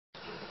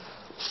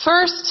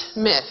First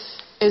myth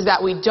is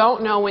that we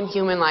don't know when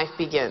human life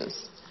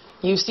begins.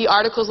 You see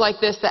articles like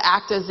this that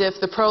act as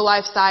if the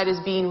pro-life side is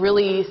being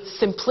really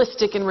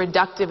simplistic and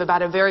reductive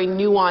about a very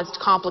nuanced,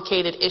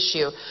 complicated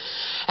issue.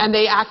 And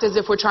they act as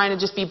if we're trying to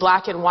just be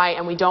black and white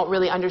and we don't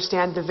really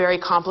understand the very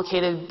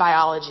complicated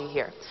biology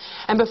here.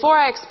 And before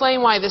I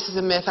explain why this is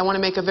a myth, I want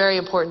to make a very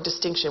important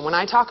distinction. When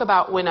I talk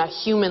about when a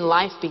human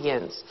life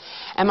begins,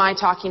 am I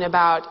talking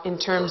about in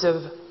terms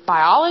of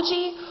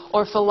biology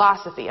or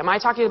philosophy? Am I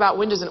talking about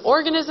when does an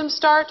organism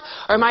start,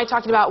 or am I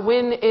talking about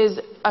when is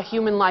a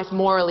human life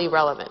morally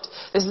relevant?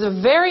 This is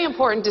a very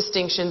important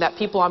distinction that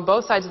people on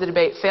both sides of the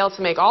debate fail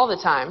to make all the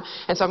time,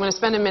 and so I'm going to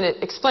spend a minute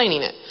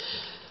explaining it.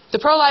 The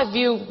pro-life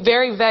view,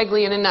 very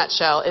vaguely in a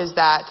nutshell, is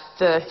that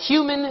the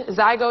human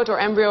zygote or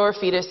embryo or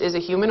fetus is a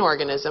human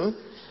organism.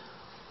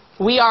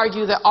 We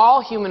argue that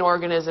all human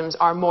organisms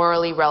are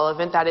morally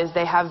relevant, that is,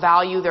 they have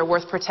value, they're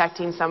worth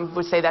protecting. Some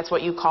would say that's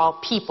what you call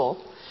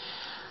people.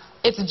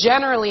 It's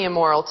generally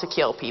immoral to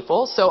kill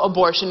people, so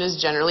abortion is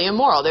generally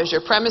immoral. There's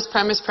your premise,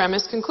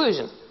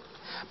 conclusion.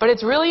 But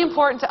it's really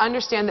important to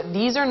understand that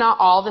these are not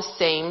all the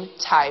same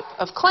type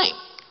of claim.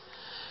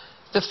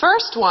 The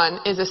first one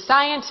is a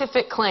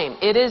scientific claim.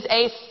 It is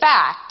a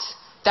fact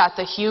that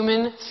the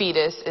human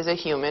fetus is a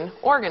human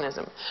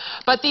organism.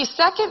 But these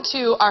second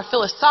two are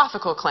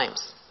philosophical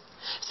claims.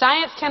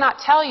 Science cannot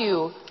tell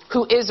you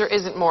who is or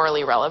isn't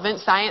morally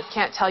relevant. Science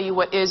can't tell you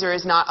what is or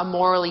is not a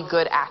morally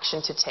good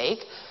action to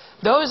take.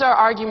 Those are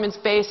arguments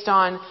based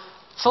on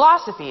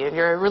philosophy and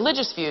your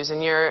religious views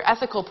and your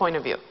ethical point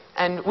of view.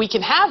 And we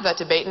can have that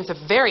debate, and it's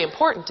a very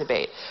important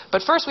debate.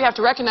 But first we have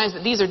to recognize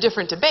that these are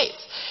different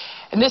debates.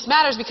 And this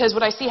matters because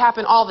what I see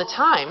happen all the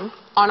time,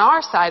 on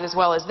our side as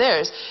well as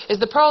theirs, is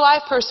the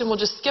pro-life person will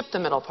just skip the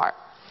middle part.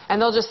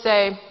 And they'll just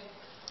say,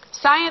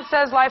 science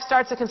says life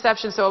starts at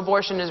conception, so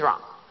abortion is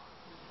wrong.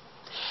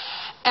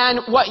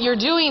 And what you're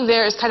doing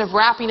there is kind of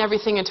wrapping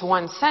everything into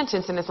one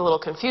sentence, and it's a little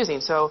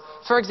confusing. So,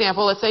 for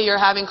example, let's say you're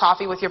having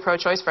coffee with your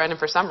pro-choice friend, and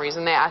for some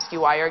reason they ask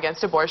you why you're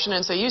against abortion,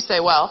 and so you say,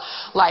 well,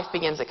 life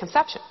begins at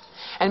conception.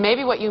 And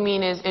maybe what you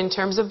mean is, in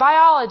terms of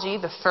biology,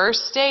 the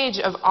first stage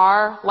of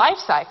our life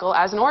cycle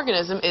as an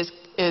organism is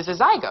a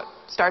zygote,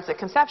 starts at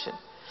conception.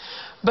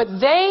 But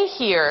they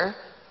hear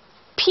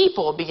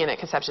people begin at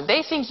conception.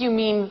 They think you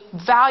mean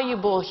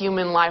valuable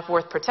human life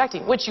worth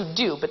protecting, which you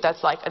do, but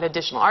that's like an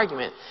additional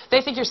argument.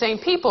 They think you're saying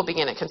people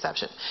begin at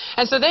conception.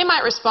 And so they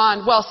might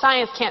respond, well,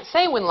 science can't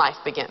say when life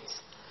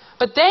begins.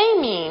 But they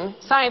mean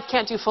science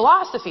can't do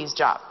philosophy's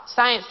job.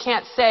 Science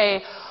can't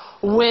say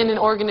when an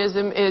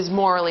organism is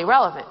morally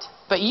relevant.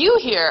 But you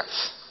hear,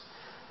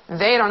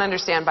 they don't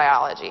understand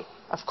biology.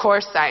 Of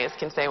course science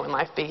can say when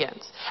life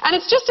begins. And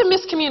it's just a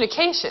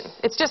miscommunication.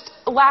 It's just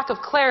a lack of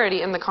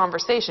clarity in the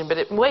conversation, but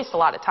it wastes a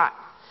lot of time.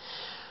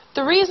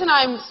 The reason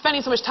I'm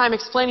spending so much time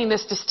explaining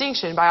this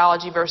distinction,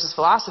 biology versus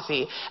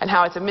philosophy, and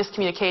how it's a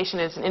miscommunication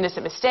and it's an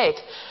innocent mistake,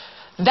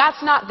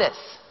 that's not this.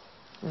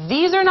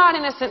 These are not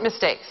innocent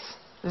mistakes.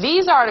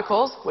 These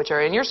articles, which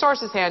are in your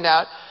sources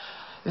handout,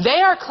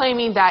 they are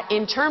claiming that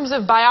in terms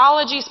of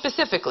biology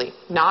specifically,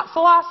 not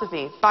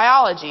philosophy,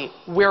 biology,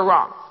 we're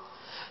wrong.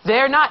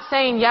 They're not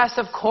saying, yes,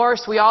 of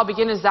course, we all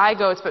begin as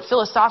zygotes, but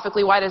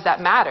philosophically, why does that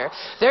matter?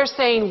 They're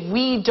saying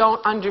we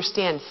don't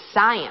understand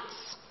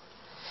science.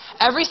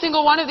 Every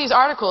single one of these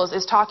articles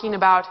is talking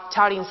about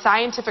touting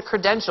scientific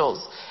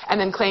credentials and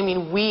then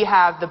claiming we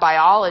have the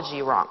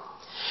biology wrong.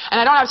 And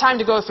I don't have time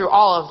to go through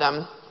all of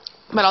them,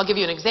 but I'll give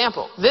you an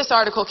example. This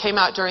article came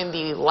out during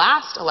the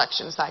last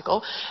election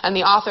cycle, and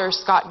the author,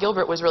 Scott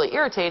Gilbert, was really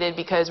irritated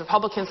because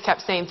Republicans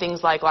kept saying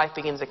things like life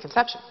begins at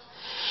conception.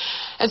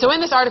 And so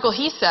in this article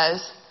he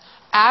says,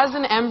 as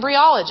an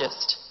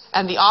embryologist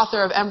and the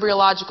author of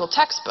embryological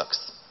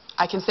textbooks,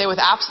 I can say with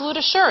absolute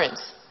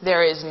assurance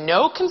there is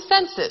no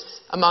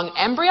consensus among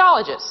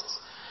embryologists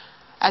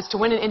as to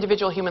when an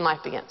individual human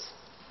life begins.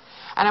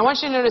 And I want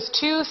you to notice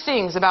two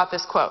things about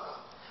this quote.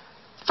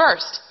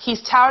 First,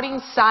 he's touting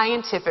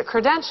scientific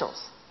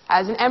credentials.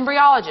 As an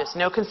embryologist,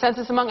 no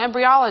consensus among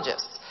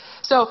embryologists.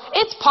 So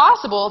it's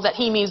possible that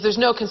he means there's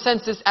no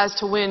consensus as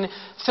to when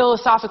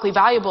philosophically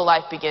valuable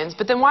life begins,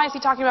 but then why is he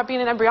talking about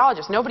being an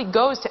embryologist? Nobody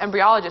goes to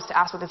embryologists to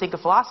ask what they think of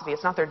philosophy.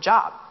 It's not their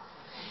job.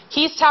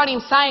 He's touting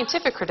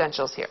scientific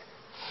credentials here.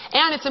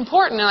 And it's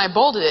important, and I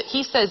bolded it,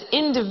 he says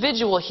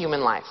individual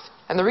human life.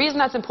 And the reason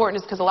that's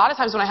important is because a lot of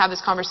times when I have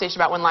this conversation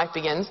about when life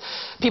begins,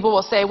 people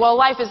will say, well,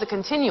 life is a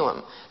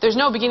continuum. There's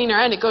no beginning or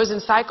end. It goes in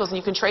cycles, and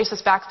you can trace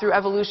us back through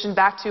evolution,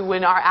 back to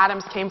when our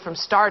atoms came from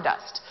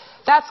stardust.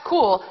 That's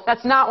cool.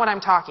 That's not what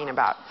I'm talking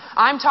about.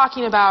 I'm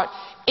talking about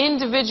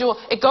individual,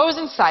 it goes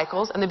in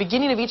cycles, and the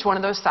beginning of each one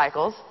of those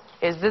cycles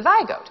is the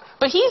zygote.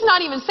 But he's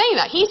not even saying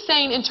that. He's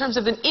saying in terms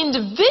of an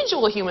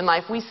individual human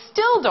life, we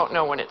still don't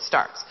know when it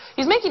starts.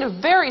 He's making a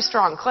very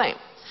strong claim.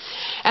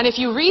 And if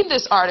you read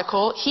this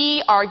article,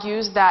 he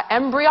argues that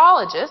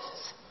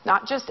embryologists,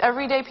 not just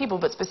everyday people,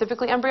 but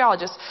specifically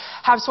embryologists,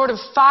 have sort of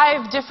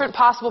 5 different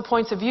possible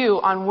points of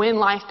view on when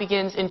life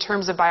begins in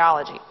terms of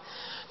biology.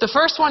 The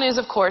first one is,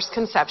 of course,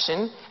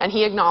 conception, and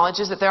he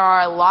acknowledges that there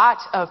are a lot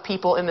of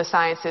people in the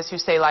sciences who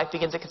say life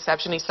begins at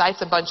conception. He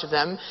cites a bunch of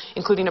them,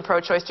 including a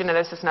pro-choice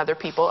geneticist and other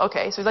people.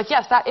 Okay, so he's like,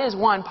 yes, that is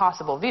one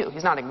possible view.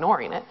 He's not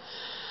ignoring it.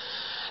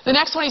 The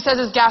next one he says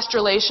is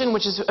gastrulation,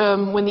 which is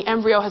when the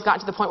embryo has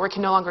gotten to the point where it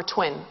can no longer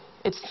twin.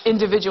 It's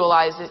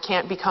individualized. It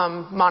can't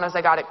become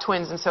monozygotic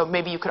twins, and so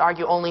maybe you could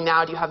argue only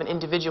now do you have an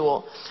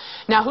individual.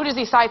 Now, who does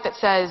he cite that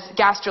says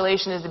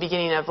gastrulation is the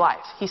beginning of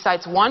life? He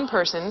cites one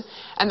person,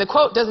 and the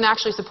quote doesn't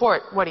actually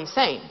support what he's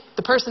saying.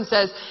 The person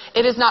says,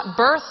 it is not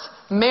birth,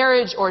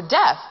 marriage, or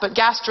death, but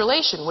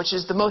gastrulation, which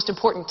is the most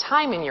important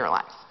time in your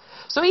life.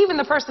 So even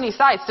the person he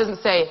cites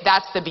doesn't say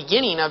that's the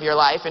beginning of your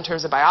life in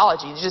terms of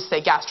biology. You just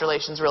say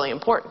gastrulation is really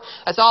important.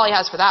 That's all he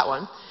has for that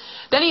one.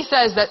 Then he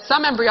says that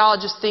some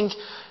embryologists think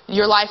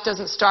your life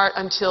doesn't start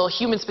until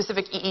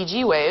human-specific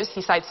EEG waves.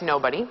 He cites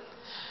nobody.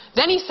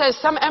 Then he says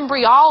some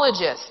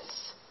embryologists,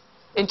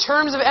 in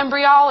terms of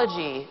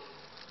embryology,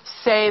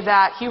 say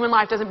that human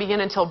life doesn't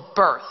begin until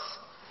birth.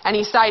 And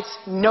he cites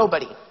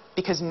nobody,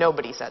 because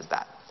nobody says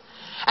that.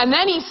 And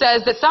then he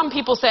says that some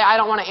people say, I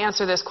don't want to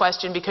answer this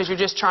question because you're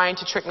just trying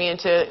to trick me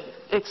into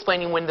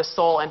explaining when the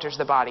soul enters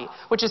the body,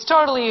 which is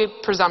totally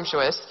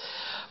presumptuous.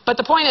 But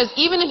the point is,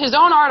 even in his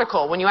own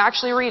article, when you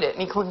actually read it,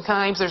 and he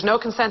claims there's no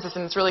consensus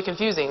and it's really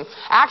confusing,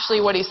 actually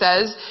what he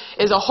says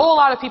is a whole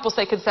lot of people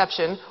say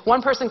conception,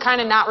 one person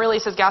kind of not really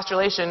says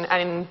gastrulation,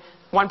 and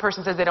one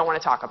person says they don't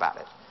want to talk about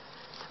it.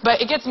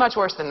 But it gets much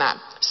worse than that.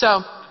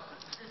 So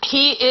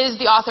he is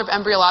the author of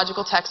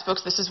embryological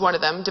textbooks. This is one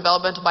of them,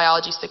 Developmental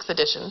Biology, 6th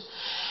edition.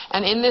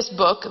 And in this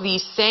book, the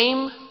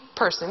same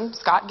person,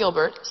 Scott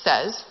Gilbert,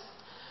 says,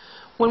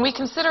 when we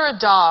consider a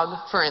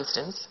dog, for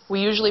instance, we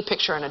usually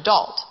picture an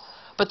adult.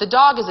 But the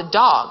dog is a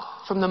dog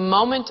from the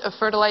moment of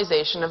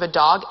fertilization of a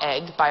dog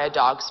egg by a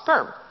dog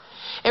sperm.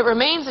 It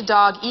remains a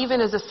dog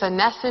even as a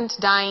senescent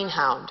dying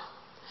hound.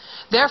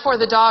 Therefore,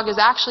 the dog is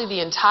actually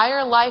the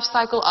entire life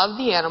cycle of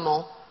the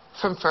animal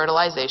from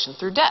fertilization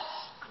through death.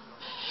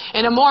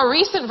 In a more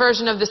recent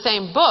version of the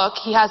same book,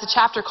 he has a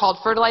chapter called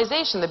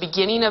Fertilization, the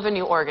beginning of a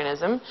new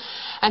organism.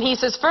 And he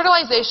says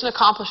fertilization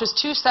accomplishes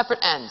two separate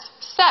ends.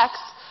 Sex,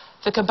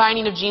 the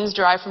combining of genes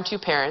derived from two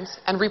parents,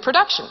 and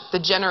reproduction, the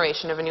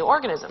generation of a new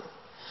organism.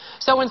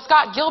 So when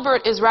Scott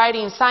Gilbert is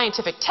writing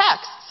scientific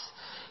texts,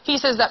 he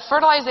says that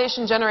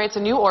fertilization generates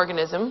a new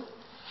organism,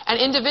 and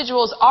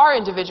individuals are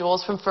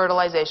individuals from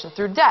fertilization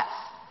through death.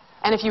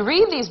 And if you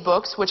read these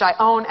books, which I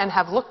own and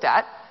have looked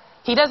at,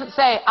 he doesn't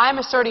say, I'm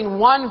asserting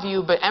one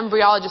view, but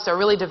embryologists are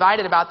really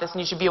divided about this, and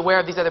you should be aware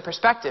of these other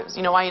perspectives.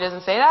 You know why he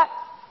doesn't say that?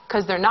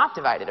 Because they're not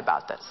divided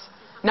about this.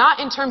 Not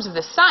in terms of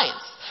the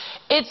science.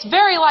 It's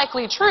very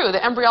likely true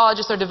that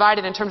embryologists are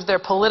divided in terms of their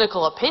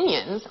political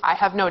opinions. I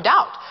have no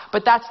doubt.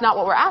 But that's not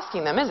what we're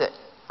asking them, is it?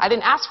 I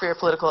didn't ask for your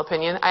political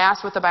opinion. I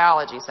asked what the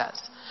biology says.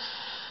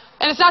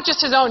 And it's not just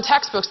his own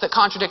textbooks that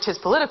contradict his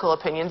political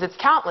opinions. It's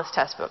countless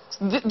textbooks.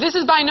 This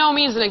is by no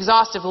means an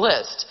exhaustive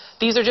list.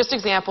 These are just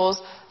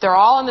examples. They're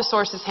all in the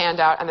sources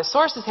handout. And the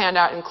sources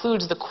handout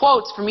includes the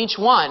quotes from each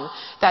one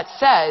that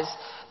says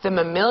the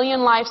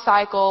mammalian life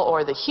cycle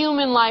or the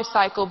human life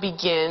cycle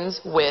begins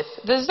with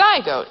the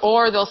zygote.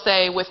 Or they'll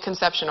say with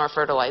conception or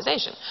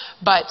fertilization.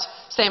 But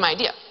same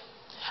idea.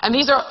 And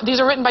these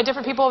are written by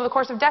different people over the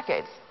course of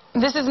decades.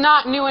 This is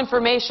not new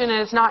information,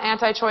 and it's not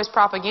anti-choice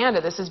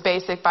propaganda. This is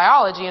basic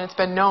biology, and it's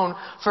been known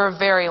for a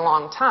very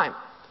long time.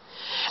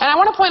 And I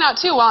want to point out,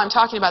 too, while I'm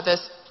talking about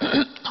this,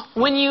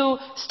 when you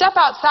step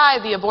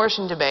outside the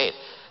abortion debate,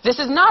 this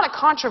is not a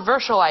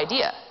controversial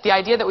idea. The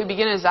idea that we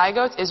begin as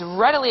zygotes is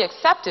readily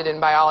accepted in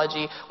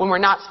biology when we're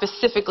not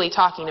specifically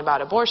talking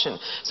about abortion.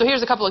 So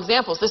here's a couple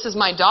examples. This is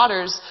my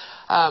daughter's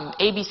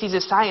ABCs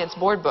of Science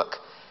board book.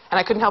 And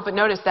I couldn't help but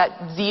notice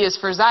that Z is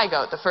for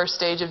zygote, the first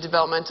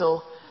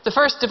developmental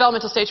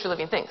stage for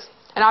living things.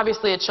 And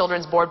obviously a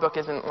children's board book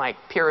isn't like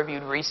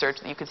peer-reviewed research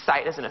that you could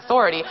cite as an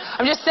authority.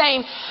 I'm just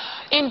saying,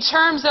 in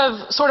terms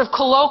of sort of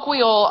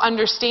colloquial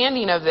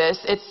understanding of this,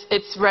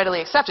 it's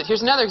readily accepted.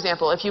 Here's another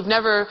example. If you've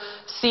never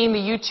seen the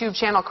YouTube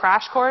channel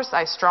Crash Course,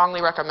 I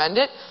strongly recommend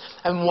it.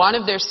 And one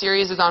of their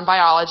series is on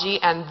biology,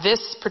 and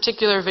this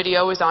particular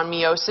video is on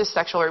meiosis,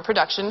 sexual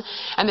reproduction.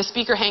 And the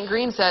speaker, Hank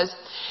Green, says,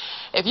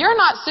 if you're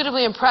not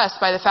suitably impressed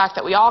by the fact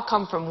that we all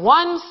come from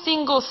one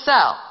single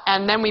cell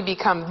and then we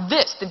become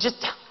this, then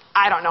just,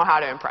 I don't know how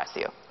to impress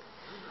you.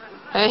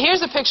 And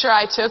here's a picture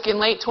I took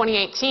in late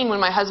 2018 when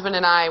my husband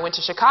and I went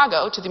to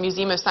Chicago to the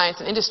Museum of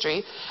Science and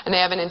Industry, and they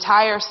have an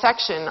entire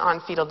section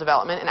on fetal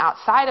development, and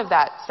outside of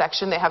that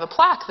section they have a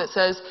plaque that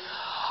says,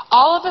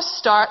 all of us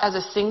start as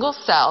a single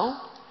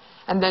cell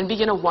and then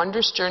begin a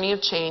wondrous journey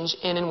of change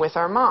in and with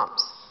our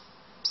moms.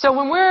 So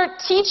when we're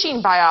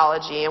teaching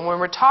biology and when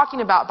we're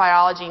talking about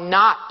biology,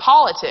 not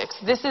politics,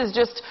 this is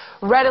just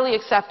readily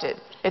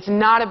accepted. It's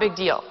not a big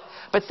deal.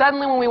 But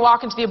suddenly when we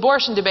walk into the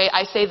abortion debate,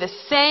 I say the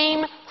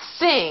same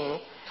thing,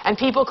 and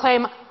people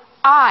claim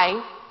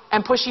I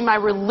am pushing my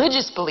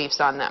religious beliefs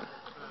on them.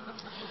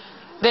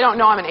 They don't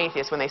know I'm an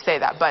atheist when they say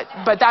that, but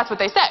that's what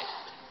they say.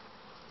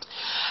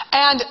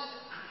 And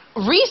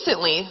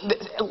recently,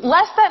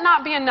 lest that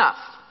not be enough,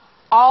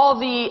 all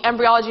the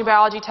embryology and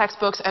biology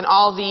textbooks and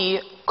all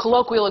the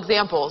colloquial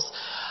examples.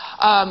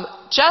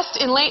 Just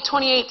in late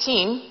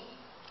 2018,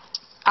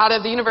 out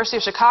of the University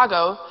of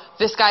Chicago,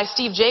 this guy,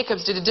 Steve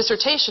Jacobs, did a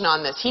dissertation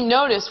on this. He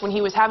noticed when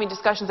he was having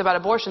discussions about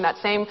abortion that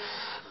same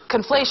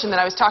conflation that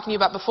I was talking to you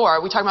about before.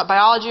 Are we talking about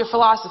biology or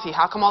philosophy?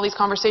 How come all these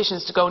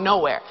conversations go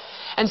nowhere?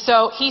 And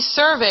so he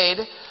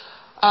surveyed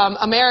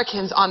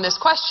Americans on this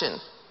question.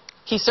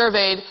 He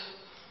surveyed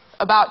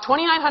about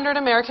 2,900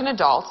 American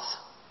adults,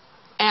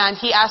 and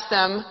he asked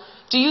them,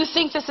 do you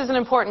think this is an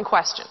important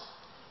question?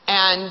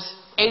 And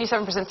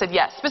 87% said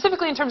yes.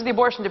 Specifically in terms of the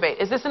abortion debate.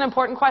 Is this an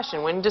important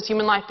question? When does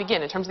human life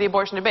begin in terms of the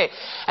abortion debate?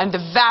 And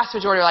the vast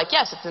majority are like,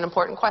 yes, it's an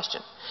important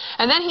question.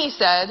 And then he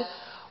said,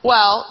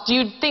 well, do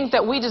you think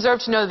that we deserve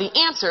to know the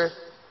answer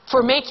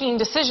for making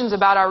decisions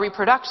about our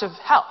reproductive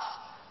health?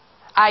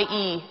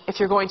 I.e., if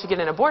you're going to get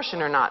an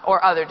abortion or not,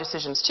 or other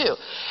decisions too.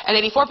 And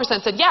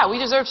 84% said, yeah, we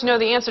deserve to know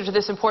the answer to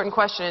this important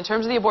question in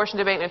terms of the abortion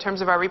debate and in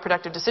terms of our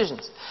reproductive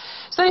decisions.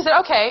 So then he said,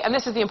 okay, and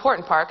this is the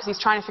important part, because he's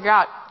trying to figure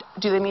out,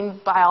 do they mean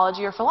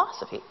biology or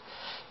philosophy?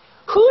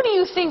 Who do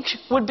you think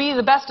would be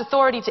the best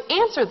authority to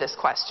answer this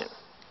question?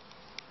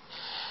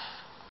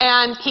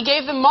 And he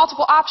gave them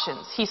multiple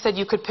options. He said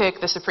you could pick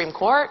the Supreme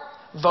Court,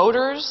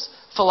 voters,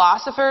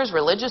 philosophers,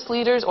 religious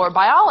leaders, or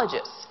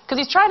biologists.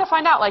 Because he's trying to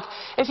find out, like,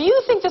 if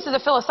you think this is a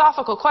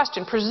philosophical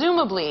question,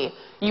 presumably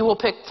you will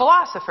pick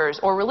philosophers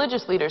or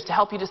religious leaders to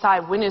help you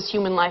decide when is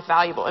human life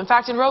valuable. In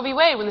fact, in Roe v.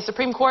 Wade, when the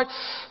Supreme Court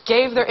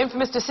gave their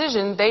infamous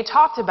decision, they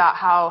talked about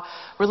how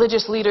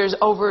religious leaders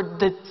over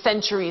the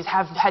centuries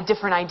have had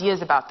different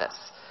ideas about this.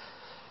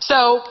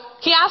 So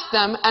he asked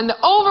them, and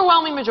the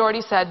overwhelming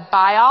majority said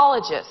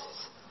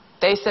biologists.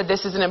 They said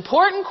this is an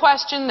important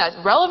question that's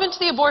relevant to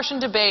the abortion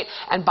debate,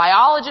 and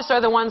biologists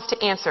are the ones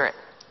to answer it.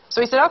 So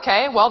he said,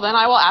 okay, well then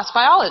I will ask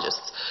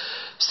biologists.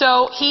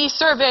 So he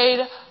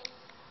surveyed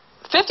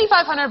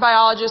 5,500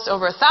 biologists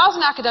over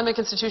 1,000 academic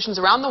institutions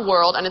around the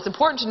world, and it's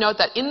important to note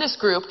that in this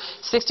group,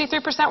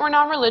 63% were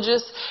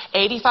non-religious,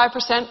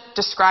 85%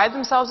 described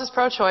themselves as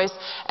pro-choice,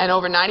 and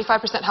over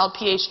 95% held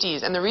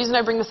PhDs. And the reason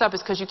I bring this up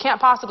is because you can't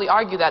possibly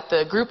argue that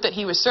the group that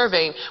he was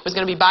surveying was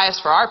going to be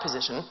biased for our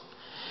position.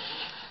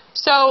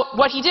 So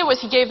what he did was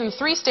he gave them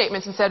 3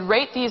 statements and said,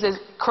 rate these as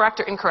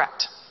correct or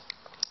incorrect.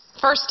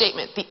 First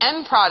statement, the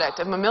end product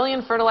of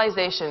mammalian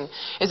fertilization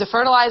is a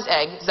fertilized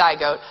egg,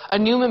 zygote, a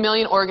new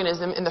mammalian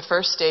organism in the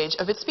first stage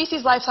of its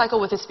species life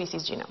cycle with its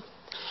species genome.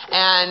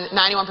 And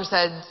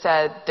 91%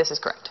 said this is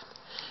correct.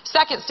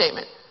 Second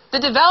statement, the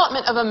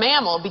development of a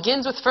mammal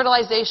begins with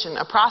fertilization,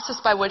 a process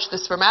by which the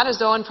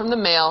spermatozoon from the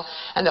male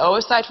and the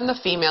oocyte from the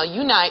female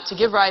unite to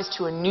give rise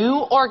to a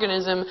new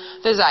organism,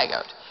 the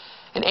zygote.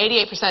 And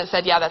 88%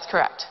 said, yeah, that's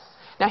correct.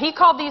 Now, he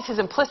called these his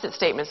implicit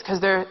statements because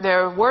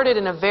they're worded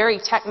in a very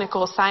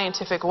technical,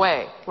 scientific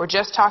way. We're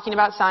just talking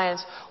about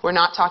science. We're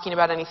not talking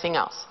about anything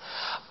else.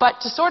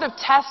 But to sort of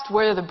test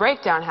where the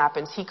breakdown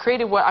happens, he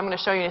created what I'm going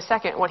to show you in a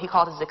second, what he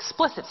called his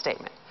explicit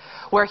statement,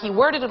 where he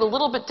worded it a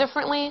little bit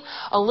differently,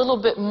 a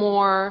little bit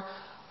more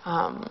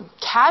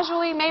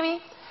casually,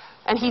 maybe.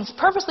 And he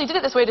purposely did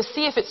it this way to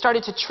see if it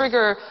started to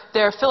trigger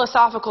their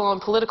philosophical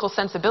and political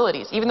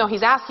sensibilities. Even though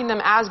he's asking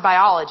them as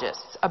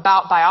biologists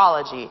about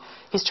biology,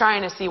 he's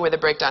trying to see where the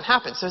breakdown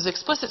happens. So his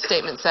explicit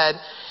statement said,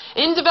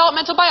 in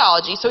developmental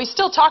biology, so he's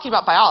still talking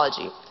about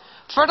biology,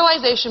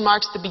 fertilization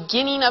marks the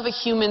beginning of a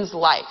human's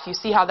life. You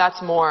see how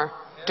that's more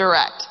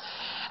direct.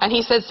 And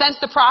he said, since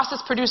the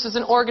process produces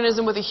an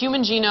organism with a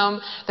human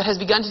genome that has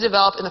begun to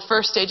develop in the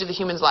first stage of the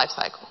human's life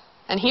cycle.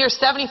 And here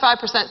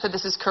 75% said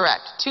this is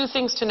correct. 2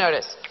 things to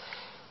notice.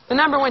 The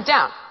number went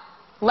down.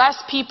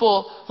 Less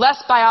people,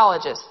 less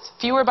biologists,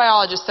 fewer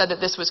biologists said that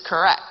this was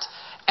correct.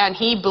 And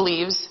he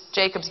believes,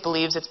 Jacobs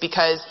believes, it's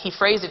because he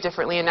phrased it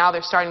differently and now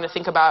they're starting to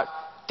think about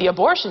the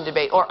abortion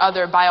debate or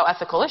other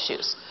bioethical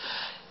issues.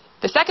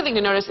 The second thing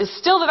to notice is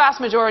still the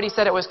vast majority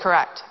said it was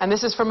correct. And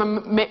this is from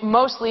a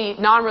mostly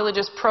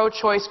non-religious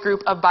pro-choice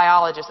group of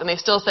biologists. And they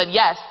still said,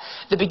 yes,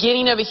 the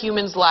beginning of a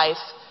human's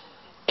life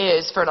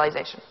is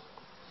fertilization.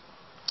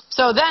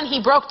 So then he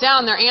broke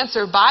down their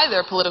answer by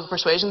their political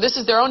persuasion. This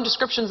is their own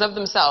descriptions of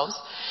themselves.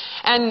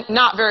 And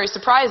not very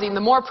surprising, the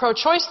more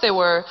pro-choice they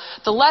were,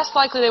 the less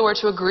likely they were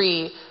to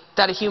agree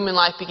that a human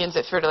life begins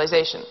at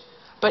fertilization.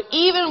 But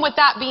even with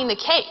that being the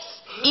case,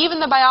 even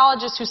the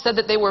biologists who said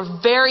that they were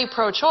very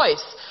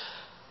pro-choice,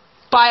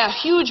 by a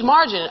huge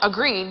margin,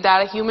 agreed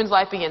that a human's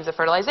life begins at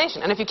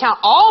fertilization. And if you count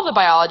all the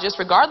biologists,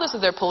 regardless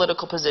of their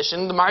political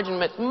position, the margin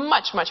went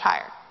much, much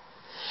higher.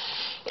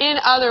 In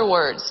other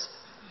words,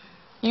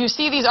 you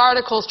see these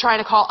articles trying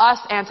to call us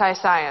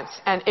anti-science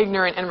and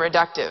ignorant and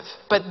reductive.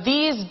 But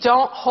these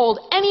don't hold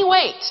any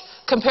weight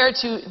compared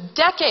to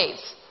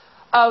decades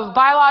of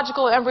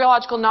biological and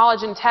embryological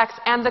knowledge and text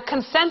and the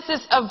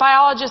consensus of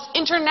biologists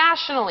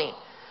internationally.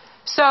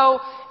 So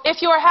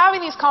if you're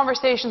having these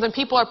conversations and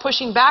people are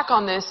pushing back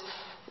on this,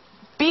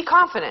 be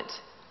confident.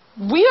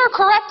 We are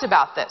correct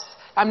about this.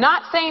 I'm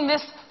not saying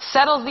this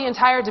settles the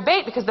entire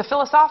debate because the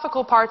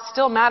philosophical parts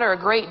still matter a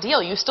great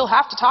deal. You still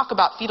have to talk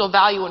about fetal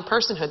value and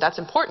personhood. That's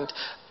important.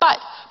 But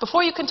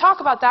before you can talk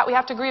about that, we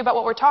have to agree about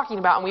what we're talking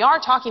about, and we are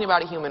talking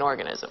about a human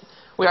organism.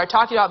 We are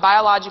talking about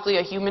biologically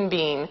a human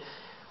being.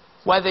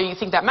 Whether you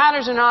think that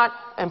matters or not,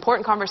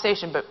 important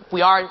conversation, but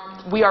we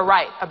are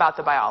right about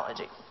the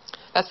biology.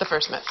 That's the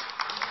first myth.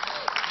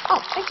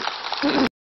 Oh, thank you.